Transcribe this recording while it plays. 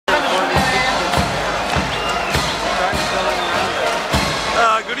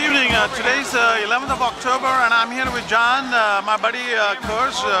Today's 11th of October and I'm here with John, my buddy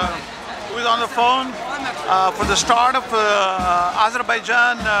Kurs, who is on the phone for the start of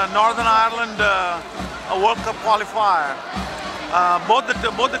Azerbaijan, Northern Ireland World Cup qualifier.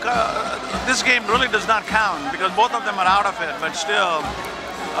 This game really does not count because both of them are out of it, but still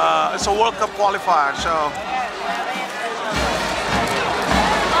it's a World Cup qualifier. So.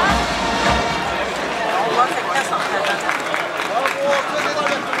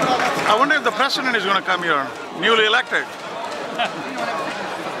 I wonder if the president is going to come here, newly elected.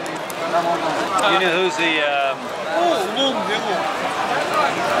 You know who's the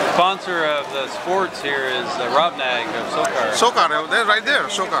sponsor of the sports here is Robnag of Sokar. Sokar, they're right there,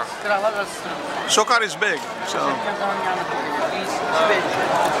 Sokar. Sokar is big, so.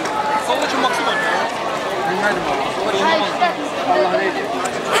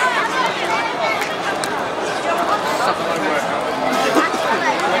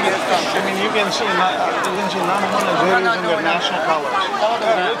 I mean, you can see none of them in their national colors.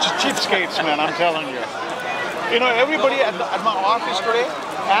 It's cheapskates, man, I'm telling you. You know, everybody at my office today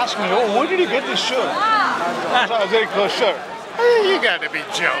asked me, oh, where did you get this shirt? It's a very close shirt. Hey, you gotta be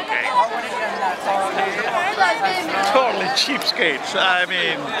joking. Totally cheapskates, I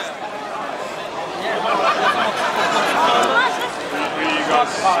mean.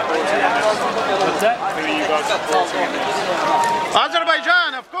 What's that?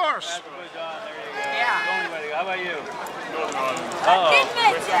 Azerbaijan, of course. How about you?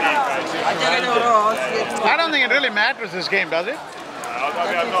 I don't think it really matters this game, does it? I'm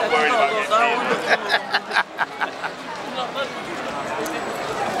not worried about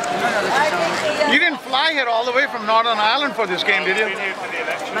You didn't fly here all the way from Northern Ireland for this game, did you? I've been here for the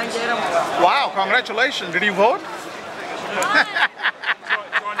election. Wow, congratulations. Did you vote?